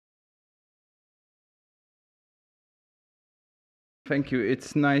Thank you.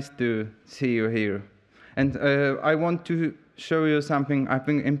 It's nice to see you here. And I want to show you something I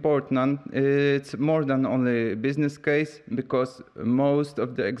think important. It's more than only a business case, because most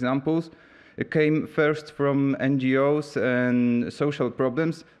of the examples came first from NGOs and social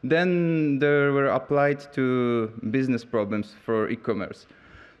problems. Then they were applied to business problems for e-commerce.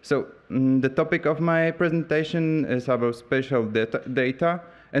 So the topic of my presentation is about spatial data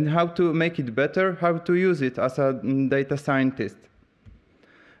and how to make it better, how to use it as a data scientist.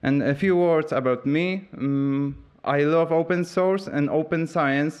 And a few words about me. I love open source and open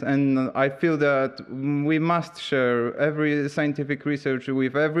science, and I feel that we must share every scientific research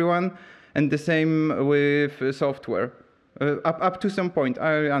with everyone, and the same with software. Up to some point,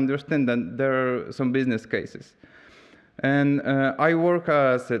 I understand that there are some business cases. And I work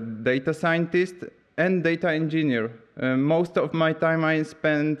as a data scientist and data engineer. Most of my time I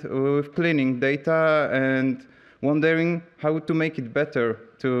spend with cleaning data and wondering how to make it better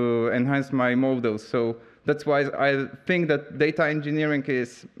to enhance my models. So that's why I think that data engineering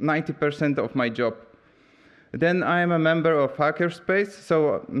is 90% of my job. Then I am a member of Hackerspace.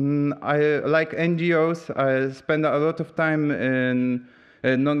 So I, like NGOs, I spend a lot of time in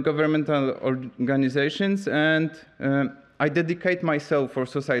non-governmental organizations, and I dedicate myself for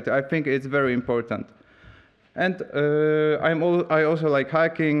society. I think it's very important. And I also like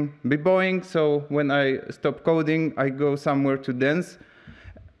hiking, b-boying, so when I stop coding, I go somewhere to dance.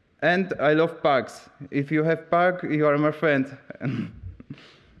 And I love pugs. If you have pug, you are my friend.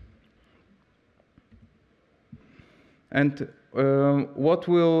 And what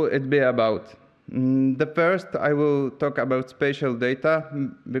will it be about? The first, I will talk about spatial data,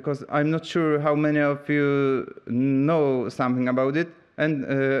 because I'm not sure how many of you know something about it. And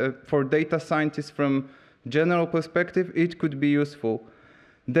for data scientists from general perspective, it could be useful.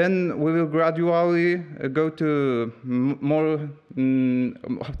 Then we will gradually go to more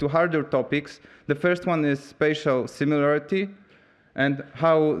to harder topics. The first one is spatial similarity, and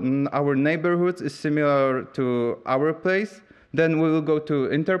how our neighborhoods is similar to our place. Then we will go to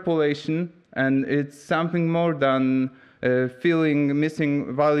interpolation, and it's something more than filling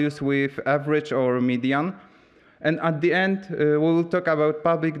missing values with average or median. And at the end, we will talk about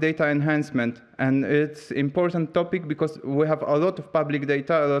public data enhancement. And it's an important topic because we have a lot of public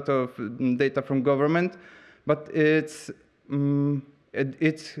data, a lot of data from government, but its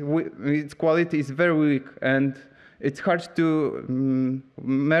quality is very weak, and it's hard to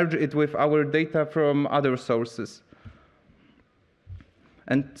merge it with our data from other sources.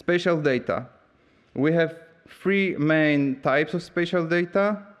 And spatial data. We have three main types of spatial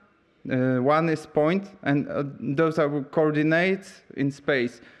data. One is point, and those are coordinates in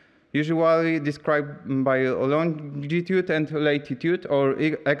space, usually described by longitude and latitude, or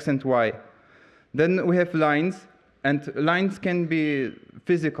x and y. Then we have lines, and lines can be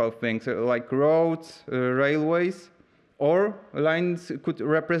physical things like roads, railways, or lines could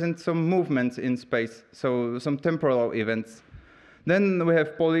represent some movements in space, so some temporal events. Then we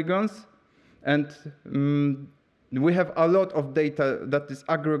have polygons, and we have a lot of data that is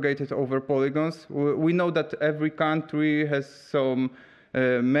aggregated over polygons. We know that every country has some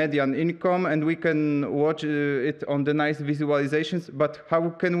median income, and we can watch it on the nice visualizations, but how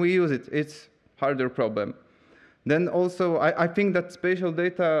can we use it? It's a harder problem. Then also, I think that spatial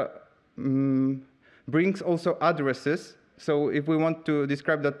data brings also addresses. So if we want to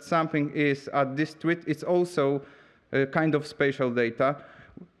describe that something is at this street, it's also a kind of spatial data.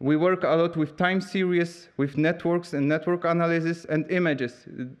 We work a lot with time series, with networks and network analysis, and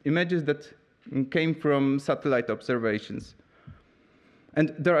images that came from satellite observations.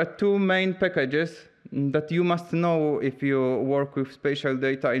 And there are two main packages that you must know if you work with spatial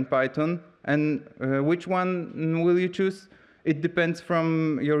data in Python. And which one will you choose? It depends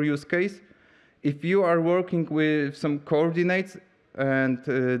from your use case. If you are working with some coordinates and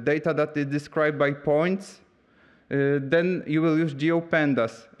data that is described by points, then you will use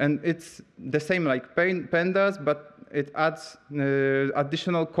GeoPandas, and it's the same like pandas, but it adds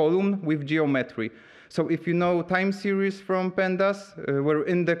additional column with geometry. So if you know time series from pandas, where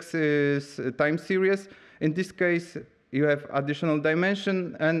index is time series, in this case you have additional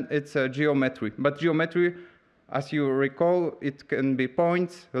dimension, and it's a geometry. But geometry, as you recall, it can be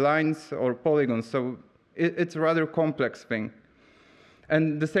points, lines, or polygons. So it's a rather complex thing.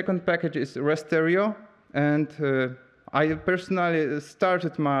 And the second package is Rasterio. And I personally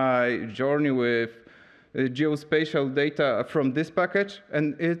started my journey with geospatial data from this package,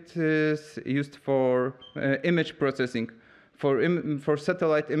 and it is used for image processing, for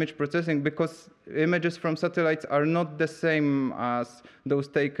satellite image processing, because images from satellites are not the same as those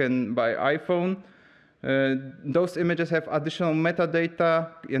taken by iPhone. Those images have additional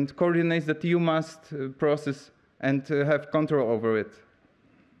metadata and coordinates that you must process and have control over it.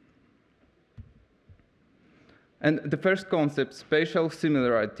 And the first concept, spatial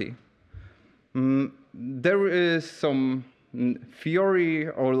similarity. There is some theory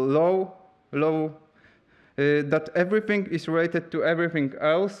or law that everything is related to everything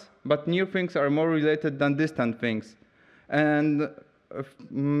else, but new things are more related than distant things. And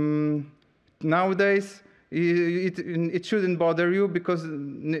nowadays, it shouldn't bother you because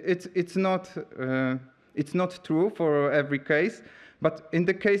it's not true for every case. But in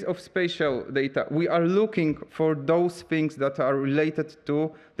the case of spatial data, we are looking for those things that are related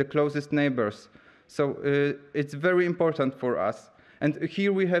to the closest neighbors. So it's very important for us. And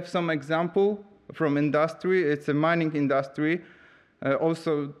here we have some example from industry. It's a mining industry,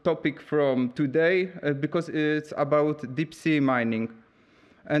 also topic from today, because it's about deep sea mining.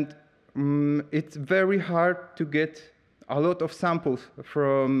 And it's very hard to get a lot of samples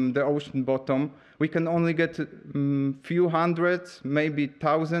from the ocean bottom. We can only get few hundreds, maybe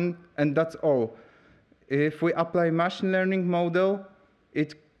 1,000, and that's all. If we apply machine learning model,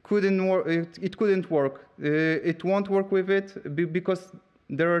 it couldn't work. It won't work with it because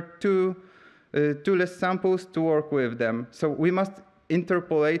there are too less samples to work with them. So we must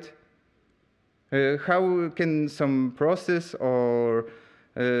interpolate. How can some process or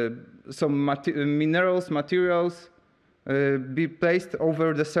some materials be placed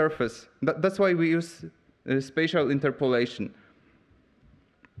over the surface? That's why we use spatial interpolation.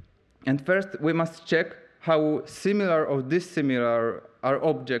 And first, we must check how similar or dissimilar our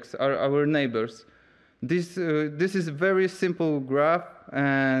objects are our neighbors. This is a very simple graph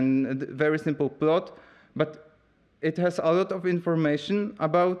and very simple plot, but it has a lot of information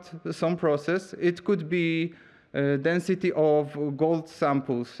about some process. It could be density of gold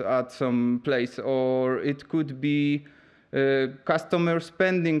samples at some place, or it could be customer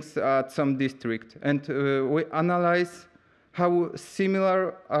spendings at some district. And we analyze how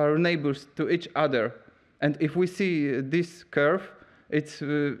similar are neighbors to each other. And if we see this curve, it's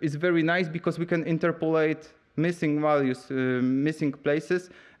very nice because we can interpolate missing values, missing places,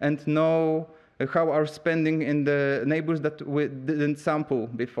 and know how are spending in the neighbors that we didn't sample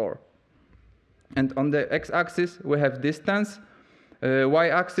before. And on the x-axis, we have distance.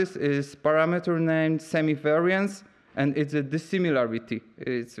 Y-axis is parameter named semivariance, and it's a dissimilarity.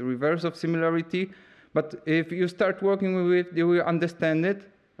 It's a reverse of similarity. But if you start working with it, you will understand it.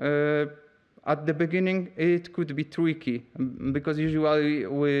 At the beginning, it could be tricky because usually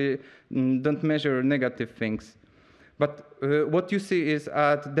we don't measure negative things. But what you see is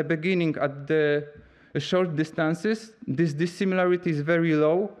at the beginning, at the short distances, this dissimilarity is very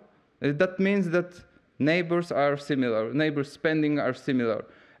low. That means that neighbors are similar, neighbors' spending are similar.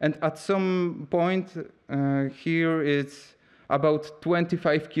 And at some point here, it's about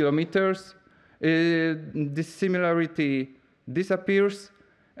 25 kilometers. This similarity disappears,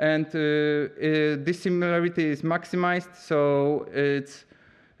 and this similarity is maximized. So it's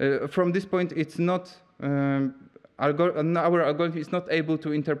from this point, it's not our algorithm is not able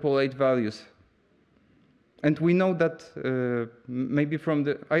to interpolate values. And we know that maybe from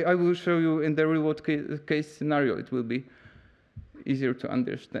the I will show you in the real-world case scenario. It will be easier to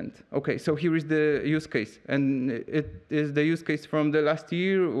understand. Okay, so here is the use case, and it is the use case from the last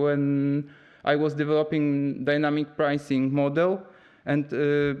year when I was developing dynamic pricing model, and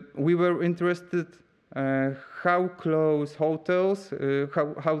we were interested how close hotels,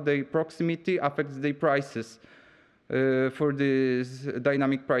 how their proximity affects their prices for this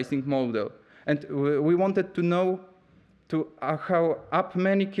dynamic pricing model. And we wanted to know how up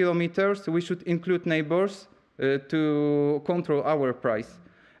many kilometers we should include neighbors to control our price.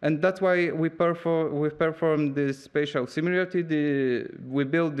 And that's why we performed this spatial similarity. We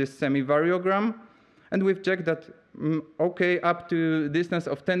built this semi-variogram, and we've checked that, okay, up to distance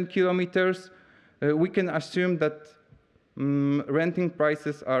of 10 kilometers, we can assume that renting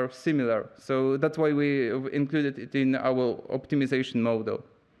prices are similar. So that's why we included it in our optimization model.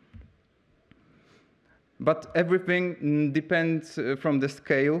 But everything depends from the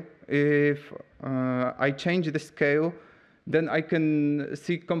scale. If I change the scale, then I can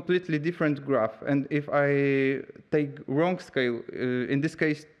see completely different graph. And if I take wrong scale, in this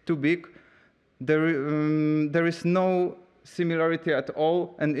case too big, there is no similarity at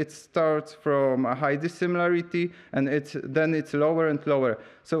all, and it starts from a high dissimilarity, and then it's lower and lower.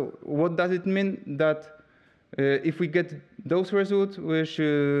 So what does it mean? That if we get those results, we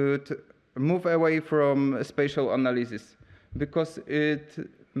should move away from spatial analysis because it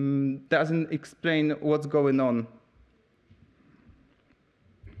doesn't explain what's going on.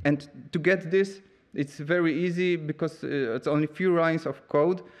 And to get this, It's very easy because it's only few lines of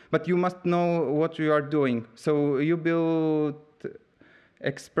code, but you must know what you are doing. So you build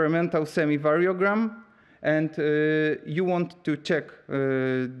experimental semi-variogram, and you want to check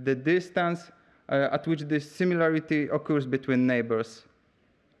the distance at which this similarity occurs between neighbors.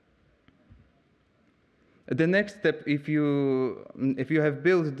 The next step, if you have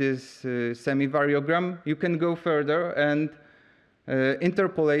built this semi-variogram, you can go further and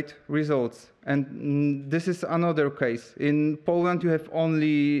interpolate results. And this is another case. In Poland, you have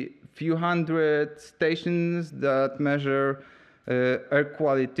only few hundred stations that measure air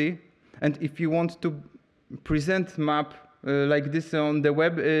quality. And if you want to present map like this on the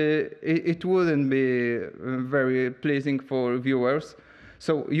web, it wouldn't be very pleasing for viewers.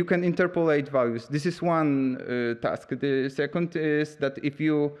 So you can interpolate values. This is one task. The second is that if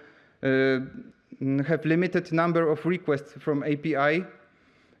you have limited number of requests from API,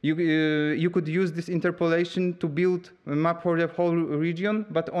 you could use this interpolation to build a map for the whole region,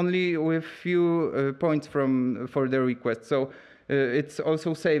 but only with few points for the request. So it's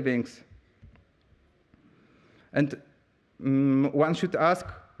also savings. And one should ask,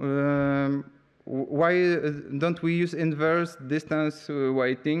 why don't we use inverse distance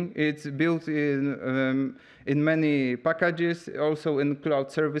weighting? It's built in many packages, also in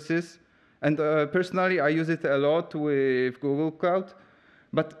cloud services. And personally, I use it a lot with Google Cloud.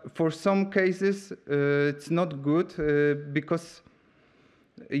 But for some cases, it's not good because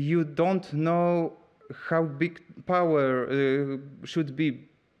you don't know how big power should be.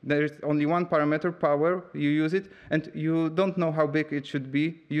 There is only one parameter, power, you use it, and you don't know how big it should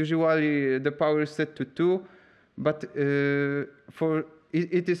be. Usually the power is set to 2, but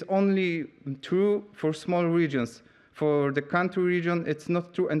it is only true for small regions. For the country region, it's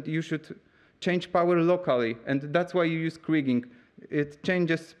not true, and you should change power locally, and that's why you use kriging. It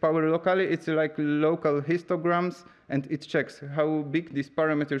changes power locally, it's like local histograms, and it checks how big this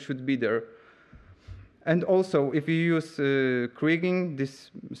parameter should be there. And also, if you use kriging, this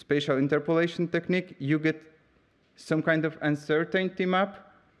spatial interpolation technique, you get some kind of uncertainty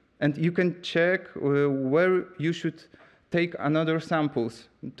map, and you can check where you should take another samples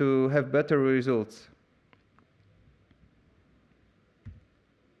to have better results.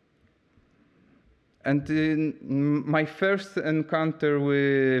 And my first encounter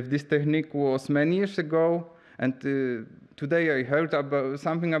with this technique was many years ago, and today I heard about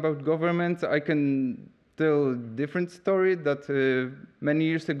something about governments. I can tell a different story that many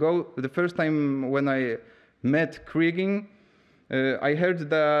years ago, the first time when I met kriging, I heard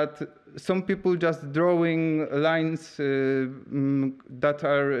that some people just drawing lines that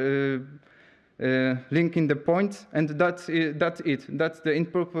are linking the points, and that's it. That's the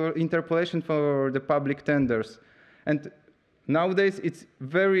interpolation for the public tenders. And nowadays, it's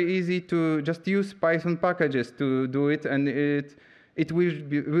very easy to just use Python packages to do it, and it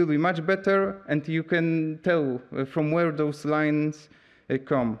will be much better, and you can tell from where those lines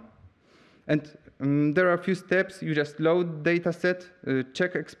come. And there are a few steps. You just load dataset,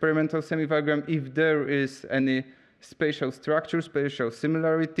 check experimental semi-variogram if there is any spatial structure, spatial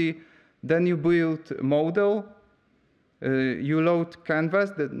similarity. Then you build a model, you load canvas,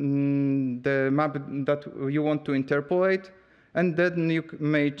 the map that you want to interpolate, and then you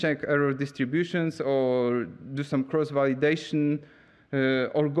may check error distributions or do some cross-validation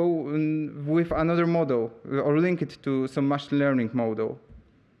or go with another model or link it to some machine learning model.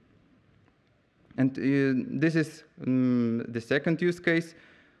 And this is the second use case.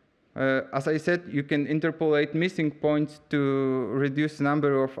 As I said, you can interpolate missing points to reduce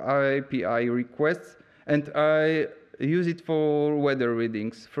number of API requests, and I use it for weather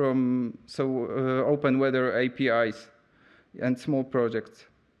readings from open weather APIs and small projects.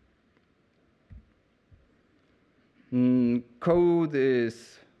 Code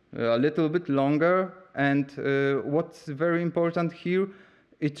is a little bit longer, and what's very important here,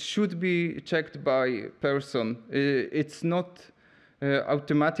 it should be checked by person. It's not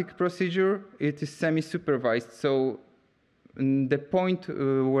automatic procedure, it is semi-supervised. So the point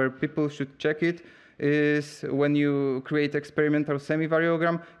where people should check it is when you create experimental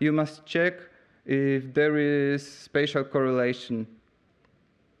semi-variogram, you must check if there is spatial correlation.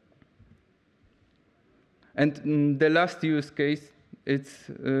 And the last use case, it's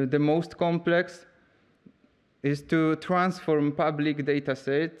the most complex, is to transform public data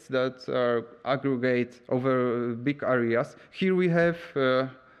sets that are aggregate over big areas. Here we have,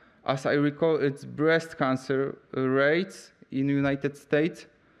 as I recall, it's breast cancer rates in the United States.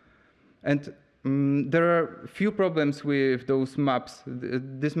 And there are few problems with those maps,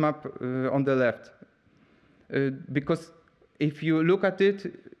 this map on the left. Because if you look at it,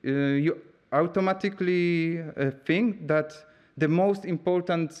 automatically think that the most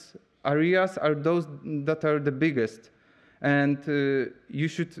important areas are those that are the biggest. And you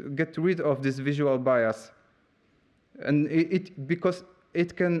should get rid of this visual bias. And because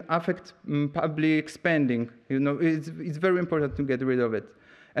it can affect public spending. You know, it's very important to get rid of it.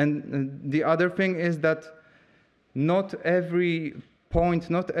 And the other thing is that not every point,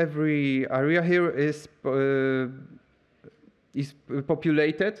 not every area here is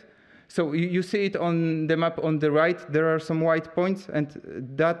populated. So you see it on the map on the right, there are some white points, and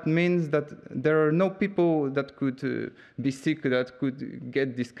that means that there are no people that could be sick, that could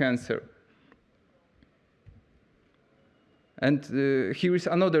get this cancer. And here is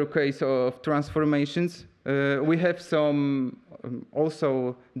another case of transformations. We have some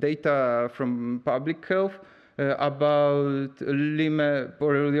also data from public health about Lyme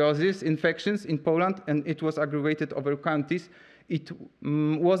borreliosis infections in Poland, and it was aggregated over counties. It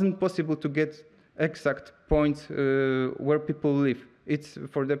wasn't possible to get exact points where people live. It's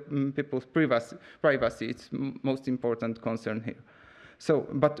for the people's privacy. It's most important concern here. So,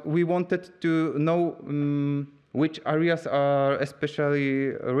 but we wanted to know which areas are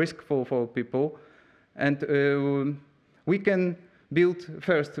especially riskful for people, and we can build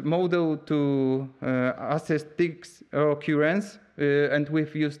first model to assess ticks occurrence, and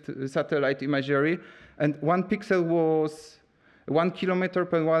we've used satellite imagery, and 1 pixel was 1 kilometer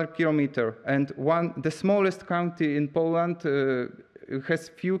per 1 kilometer, and the smallest county in Poland has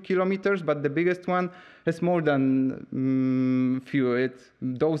few kilometers, but the biggest one has more than it's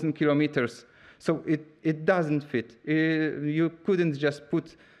dozen kilometers. So it doesn't fit. You couldn't just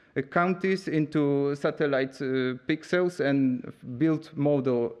put counties into satellite pixels and build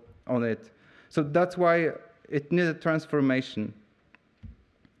model on it. So that's why it needed transformation.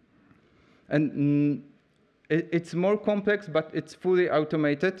 And it's more complex, but it's fully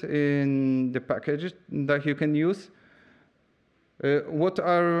automated in the packages that you can use. What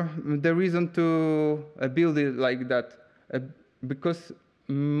are the reasons to build it like that? Because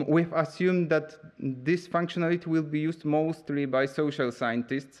we've assumed that this functionality will be used mostly by social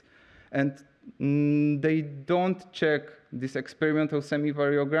scientists, and they don't check this experimental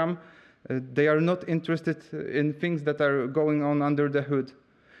semi-variogram. They are not interested in things that are going on under the hood.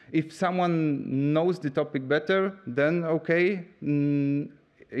 If someone knows the topic better, then okay,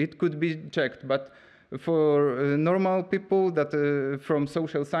 it could be checked. But for normal people that from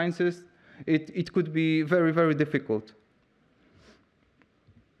social sciences, it could be very, very difficult.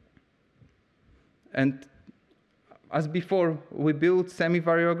 And as before, we built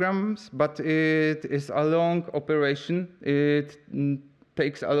semi-variograms, but it is a long operation. It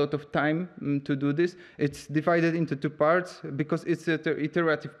takes a lot of time to do this. It's divided into 2 parts because it's an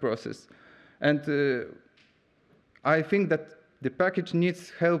iterative process. And I think that the package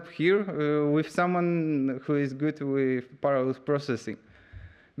needs help here with someone who is good with parallel processing,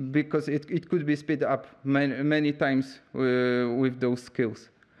 because it could be sped up many times with those skills.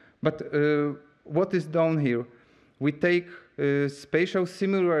 But what is done here? We take spatial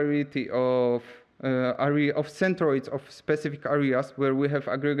similarity of area of centroids of specific areas where we have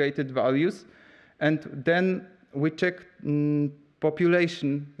aggregated values, and then we check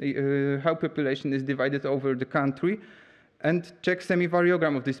population, how population is divided over the country, and check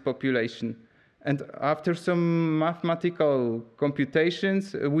semi-variogram of this population. And after some mathematical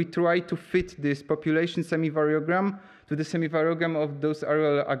computations, we try to fit this population semi-variogram to the semi-variogram of those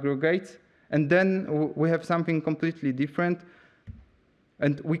areal aggregates. And then we have something completely different.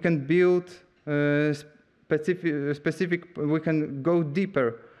 And we can build specific, we can go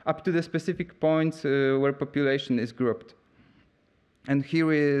deeper up to the specific points where population is grouped. And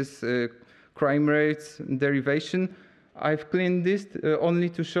here is crime rates derivation. I've cleaned this only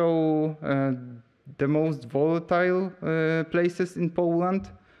to show the most volatile places in Poland.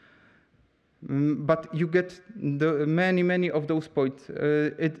 But you get many of those points.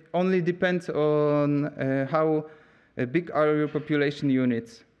 It only depends on how big are your population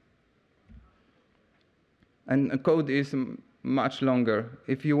units. And code is much longer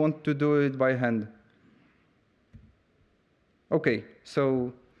if you want to do it by hand. Okay,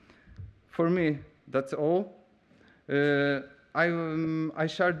 so for me, that's all. I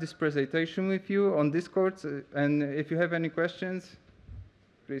shared this presentation with you on Discord, and if you have any questions,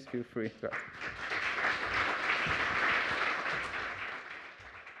 please feel free to ask.